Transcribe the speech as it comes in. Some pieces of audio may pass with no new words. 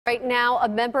Right now, a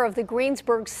member of the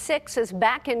Greensburg Six is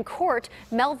back in court.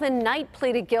 Melvin Knight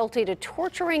pleaded guilty to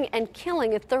torturing and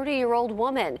killing a 30-year-old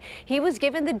woman. He was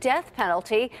given the death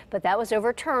penalty, but that was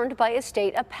overturned by a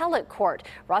state appellate court.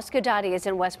 Ross Gadati is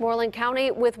in Westmoreland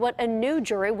County with what a new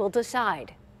jury will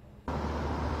decide.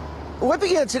 What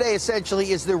began today essentially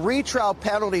is the retrial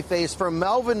penalty phase for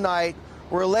Melvin Knight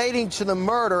relating to the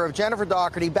murder of Jennifer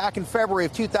Doherty back in February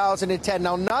of 2010.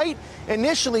 Now, Knight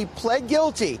initially pled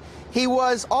guilty. He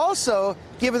was also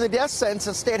given the death sentence.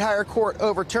 A state higher court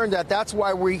overturned that. That's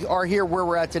why we are here where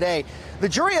we're at today. The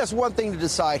jury has one thing to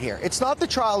decide here. It's not the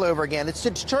trial over again. It's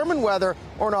to determine whether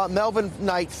or not Melvin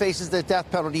Knight faces the death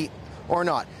penalty or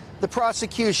not. The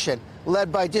prosecution, led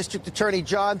by District Attorney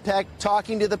John Peck,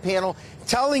 talking to the panel,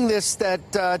 telling them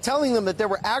that there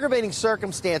were aggravating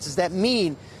circumstances that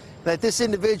mean that this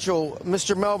individual,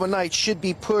 Mr. Melvin Knight, should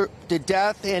be put to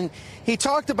death. And he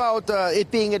talked about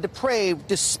it being a depraved,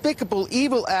 despicable,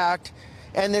 evil act,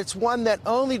 and it's one that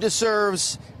only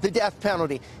deserves the death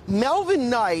penalty. Melvin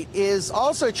Knight is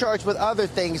also charged with other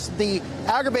things, the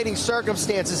aggravating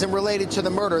circumstances and related to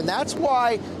the murder, and that's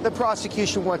why the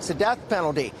prosecution wants the death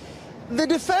penalty. The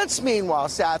defense, meanwhile,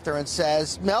 sat there and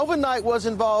says Melvin Knight was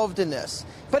involved in this,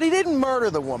 but he didn't murder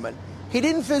the woman. He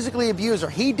didn't physically abuse her.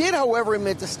 He did, however,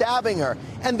 admit to stabbing her.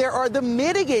 And there are the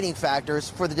mitigating factors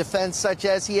for the defense, such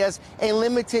as he has a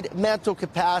limited mental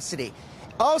capacity.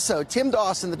 Also, Tim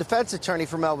Dawson, the defense attorney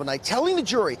for Melvin Knight, telling the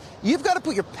jury, you've got to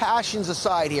put your passions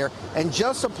aside here and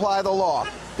just apply the law.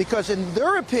 Because in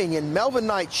their opinion, Melvin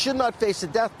Knight should not face the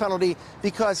death penalty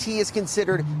because he is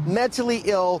considered mentally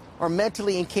ill or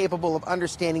mentally incapable of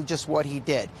understanding just what he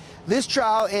did. This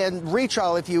trial and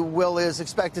retrial, if you will, is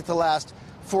expected to last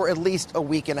for at least a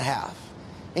week and a half.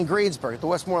 In Greensburg, the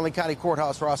Westmoreland County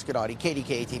Courthouse, Ross Gadati,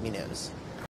 KDKA-TV News.